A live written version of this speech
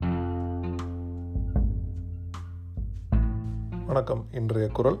வணக்கம். இன்றைய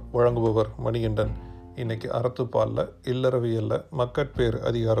குரல் வழங்குபவர் மணிகண்டன். இன்னைக்கு அறத்துப்பாலில் இல்லறவியல்ல மக்கட்பேறு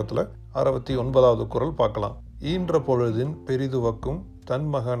அதிகாரத்தில் 69வது குரல் பார்க்கலாம். ஈன்ற பொழுதின் பெரிதுவக்கும் தன்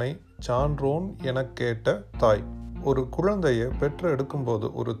மகனை சான்றோன் எனக் கேட்ட தாய். ஒரு குழந்தையை பெற்று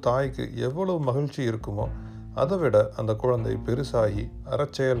எடுக்கும்போது ஒரு தாய்க்கு எவ்வளவு மகிழ்ச்சி இருக்குமோ அதை விட அந்த குழந்தை பெருசாகி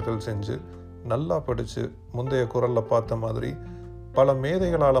அறச்செயல்கள் செஞ்சு நல்லா படித்து முந்தைய குரலில் பார்த்த மாதிரி பல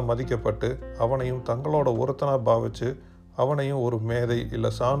மேதைகளால் மதிக்கப்பட்டு அவனையும் தங்களோட ஒருத்தனாக பாவிச்சு அவனையும் ஒரு மேதை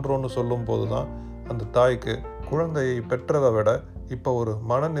இல்லை சான்றோன்னு சொல்லும் போது தான் அந்த தாய்க்கு குழந்தையை பெற்றதை விட இப்போ ஒரு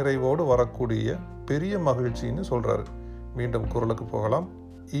மன நிறைவோடு வரக்கூடிய பெரிய மகிழ்ச்சின்னு சொல்கிறாரு. மீண்டும் குரலுக்கு போகலாம்.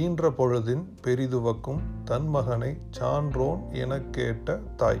 ஈன்ற பொழுதின் பெரிதுவக்கும் தன் மகனை சான்றோன் எனக் கேட்ட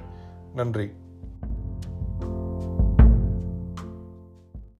தாய். நன்றி.